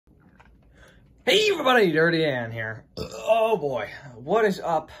Hey everybody, Dirty Ann here. Oh boy, what is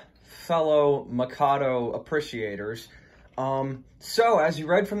up, fellow Mikado appreciators? So as you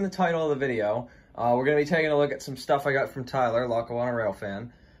read from the title of the video, we're going to be taking a look at some stuff I got from Tyler, Lackawanna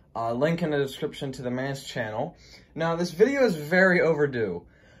railfan. Link in the description to the man's channel. Now this video is very overdue.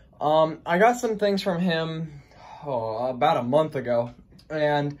 I got some things from him about a month ago,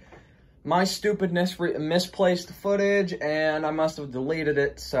 and my stupidness misplaced the footage, and I must have deleted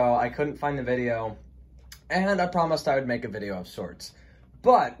it, so I couldn't find the video, and I promised I would make a video of sorts.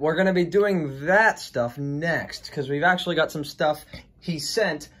 But we're going to be doing that stuff next, because we've actually got some stuff he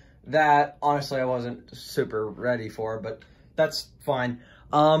sent that, honestly, I wasn't super ready for, but that's fine.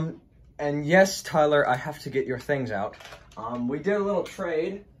 And yes, Tyler, I have to get your things out. We did a little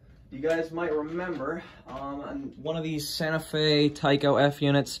trade. You guys might remember, on one of these Santa Fe Tyco F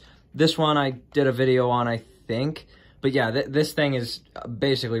units. This one I did a video on, I think. But yeah, this thing is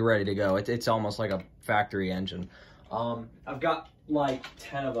basically ready to go. It's almost like a factory engine. I've got like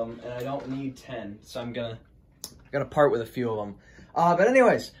 10 of them, and I don't need 10. So I'm gonna part with a few of them. But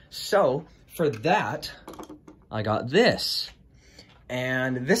anyways, so for that, I got this.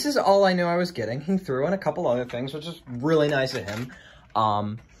 And this is all I knew I was getting. He threw in a couple other things, which is really nice of him.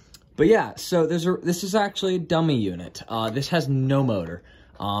 But yeah, so this is actually a dummy unit. This has no motor.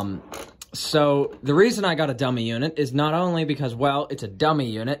 So the reason I got a dummy unit is not only because, well, it's a dummy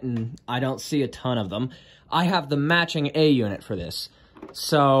unit and I don't see a ton of them. I have the matching A unit for this.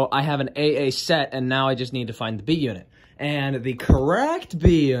 So I have an AA set, and now I just need to find the B unit. And the correct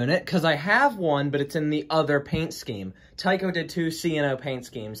B unit, because I have one, but it's in the other paint scheme. Tyco did 2 C&O paint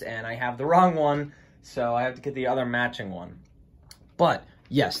schemes, and I have the wrong one, so I have to get the other matching one. But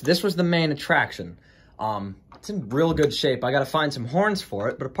yes, this was the main attraction. It's in real good shape. I gotta find some horns for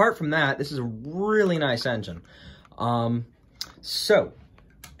it, but apart from that, this is a really nice engine. So,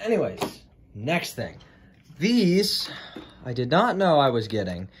 anyways, next thing. These, I did not know I was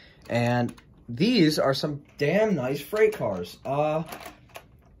getting, and these are some damn nice freight cars.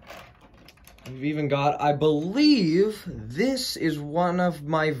 We've even got, I believe, this is one of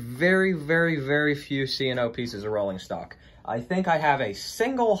my very, very, very few C&O pieces of rolling stock. I think I have a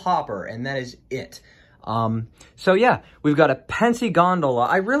single hopper, and that is it. So yeah, we've got a Pennsy gondola.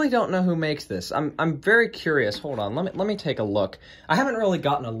 I really don't know who makes this. I'm very curious. Hold on, let me take a look. I haven't really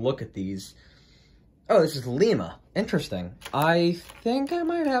gotten a look at these. Oh, this is Lima. Interesting. I think I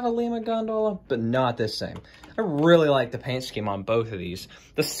might have a Lima gondola, but not this same. I really like the paint scheme on both of these.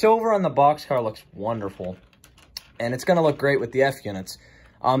 The silver on the boxcar looks wonderful, and it's gonna look great with the F units.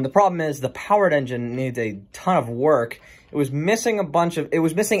 The problem is the powered engine needs a ton of work. It was missing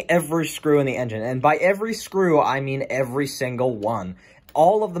every screw in the engine. And by every screw, I mean every single one.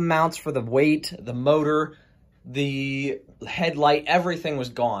 All of the mounts for the weight, the motor, the headlight, everything was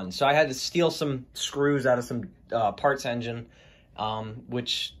gone. So I had to steal some screws out of some parts engine,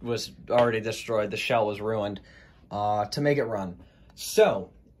 which was already destroyed. The shell was ruined, to make it run.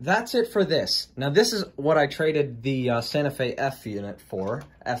 So that's it for this. Now, this is what I traded the Santa Fe F unit for,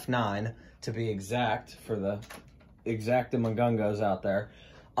 F9 to be exact, for the exactamagungos out there.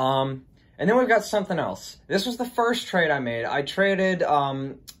 And then we've got something else. This was the first trade I made. I traded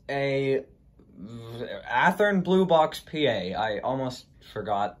a Athearn Blue Box PA. I almost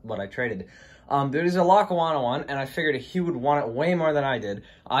forgot what I traded. There's a Lackawanna one, and I figured he would want it way more than I did.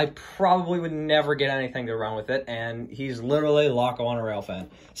 I probably would never get anything to run with it, and he's literally a Lackawanna railfan.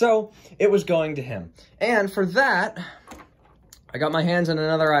 So, it was going to him. And for that, I got my hands on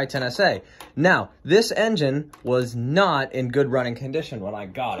another I-10SA. Now, this engine was not in good running condition when I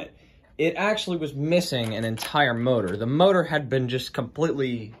got it. It actually was missing an entire motor. The motor had been just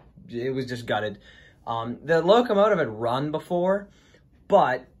completely, it was just gutted. The locomotive had run before,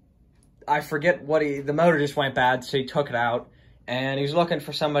 but I forget the motor just went bad, so he took it out, and he was looking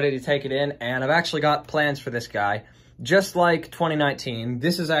for somebody to take it in, and I've actually got plans for this guy. Just like 2019,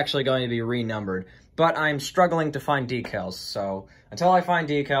 this is actually going to be renumbered, but I'm struggling to find decals, so until I find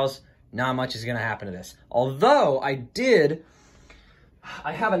decals, not much is going to happen to this. Although, I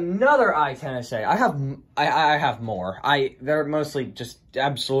have another I-10SA. I have more. They're mostly just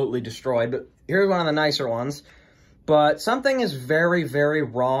absolutely destroyed, but here's one of the nicer ones. But something is very, very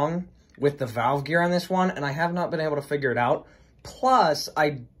wrong with the valve gear on this one, and I have not been able to figure it out. Plus,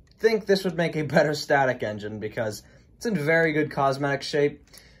 I think this would make a better static engine because it's in very good cosmetic shape.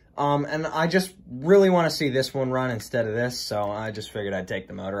 And I just really want to see this one run instead of this, so I just figured I'd take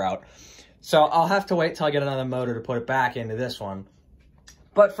the motor out. So I'll have to wait till I get another motor to put it back into this one.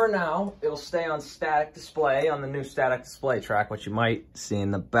 But for now, it'll stay on static display on the new static display track, which you might see in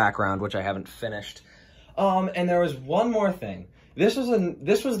the background, which I haven't finished. And there was one more thing. this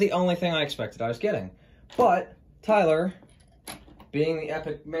was the only thing I expected I was getting. But Tyler, being the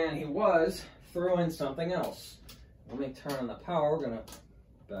epic man he was, threw in something else. Let me turn on the power. We're gonna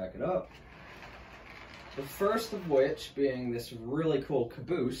back it up. The first of which being this really cool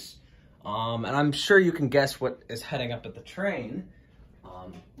caboose. And I'm sure you can guess what is heading up at the train.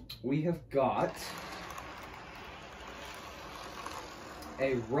 We have got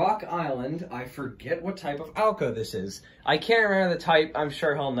a Rock Island. I forget what type of Alco this is. I can't remember the type. I'm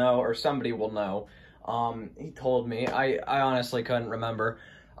sure he'll know, or somebody will know. He told me. I honestly couldn't remember.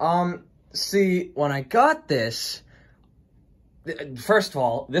 See, when I got this, first of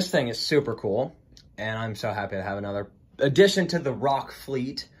all, this thing is super cool, and I'm so happy to have another addition to the Rock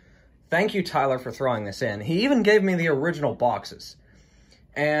fleet. Thank you, Tyler, for throwing this in. He even gave me the original boxes.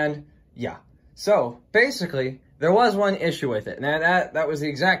 And, yeah. So, basically, there was one issue with it. Now, that was the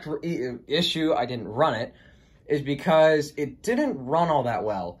exact issue. I didn't run it. Is because it didn't run all that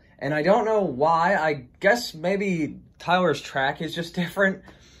well. And I don't know why. I guess maybe Tyler's track is just different.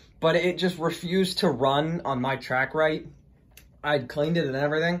 But it just refused to run on my track right. I'd cleaned it and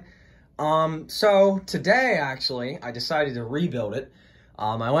everything. So, today, actually, I decided to rebuild it.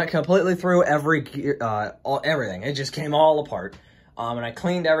 I went completely through everything. It just came all apart. And I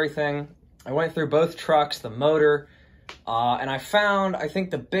cleaned everything. I went through both trucks, the motor, and I found, I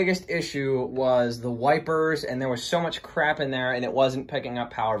think the biggest issue was the wipers, and there was so much crap in there, and it wasn't picking up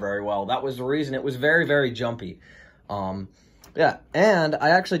power very well. That was the reason. It was very, very jumpy. Yeah, and I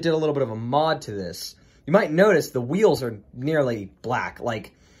actually did a little bit of a mod to this. You might notice the wheels are nearly black,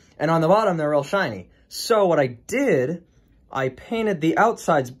 and on the bottom, they're real shiny. So what I did, I painted the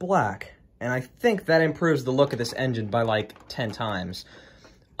outsides black, and I think that improves the look of this engine by like 10 times.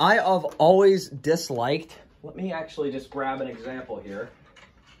 I have always disliked, let me actually just grab an example here.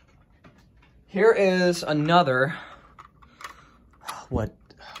 Here is another,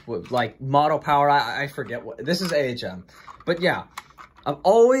 like model power, I forget what, this is AHM. But yeah, I've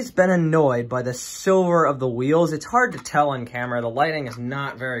always been annoyed by the silver of the wheels. It's hard to tell on camera, the lighting is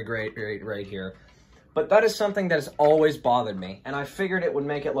not very great right here. But that is something that has always bothered me, and I figured it would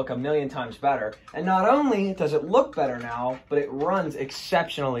make it look a million times better. And not only does it look better now, but it runs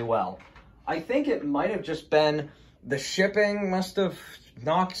exceptionally well. I think it might have just been the shipping must have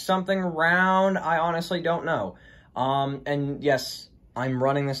knocked something around. I honestly don't know. And yes, I'm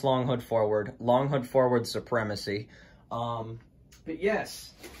running this long hood forward supremacy. But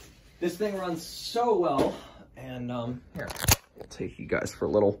yes, this thing runs so well. And here, I'll take you guys for a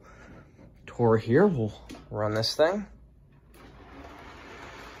little tour here. We'll run this thing.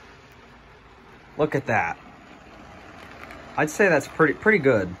 Look at that. I'd say that's pretty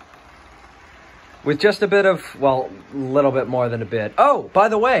good. With just a bit of, well, a little bit more than a bit. Oh, by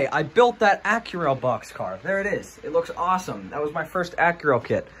the way, I built that Acura boxcar. There it is. It looks awesome. That was my first Acura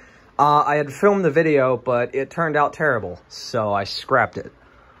kit. I had filmed the video, but it turned out terrible, so I scrapped it.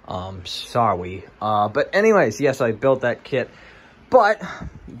 Sorry. But anyways, yes, I built that kit. But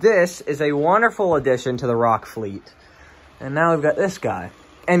this is a wonderful addition to the Rock fleet. And now we've got this guy.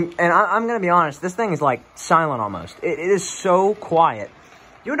 And I'm going to be honest, this thing is like silent almost. It is so quiet.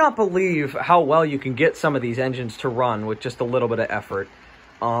 You would not believe how well you can get some of these engines to run with just a little bit of effort.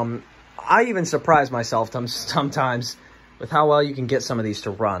 I even surprise myself sometimes with how well you can get some of these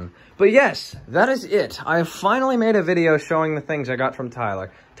to run. But yes, that is it. I have finally made a video showing the things I got from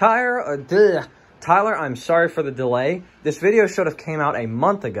Tyler. Tyler, I'm sorry for the delay. This video should have came out a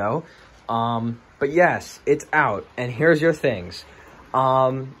month ago. But yes, it's out. And here's your things.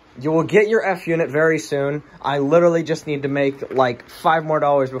 You will get your F unit very soon. I literally just need to make like $5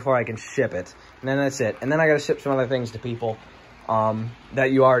 more before I can ship it. And then that's it. And then I got to ship some other things to people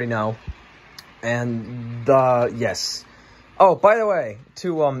that you already know. And yes. Oh, by the way,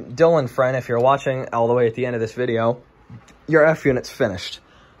 to Dylan friend, if you're watching all the way at the end of this video, your F unit's finished.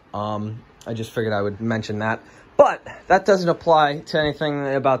 I just figured I would mention that. But that doesn't apply to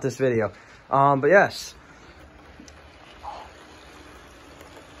anything about this video. But yes.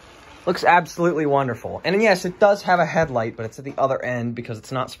 Looks absolutely wonderful. And yes, it does have a headlight, but it's at the other end because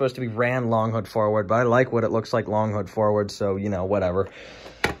it's not supposed to be ran long hood forward. But I like what it looks like long hood forward, so, you know, whatever.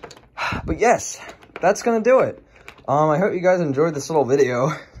 But yes, that's going to do it. I hope you guys enjoyed this little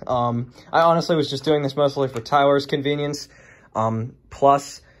video. I honestly was just doing this mostly for Tyler's convenience.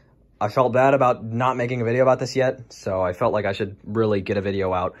 Plus, I felt bad about not making a video about this yet, so I felt like I should really get a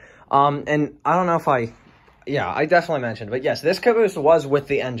video out. And I don't know if yeah, I definitely mentioned, but yes, this caboose was with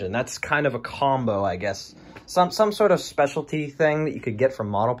the engine. That's kind of a combo, I guess. Some sort of specialty thing that you could get from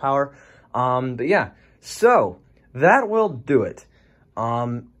Model Power. But yeah, so that will do it.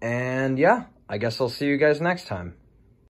 And yeah, I guess I'll see you guys next time.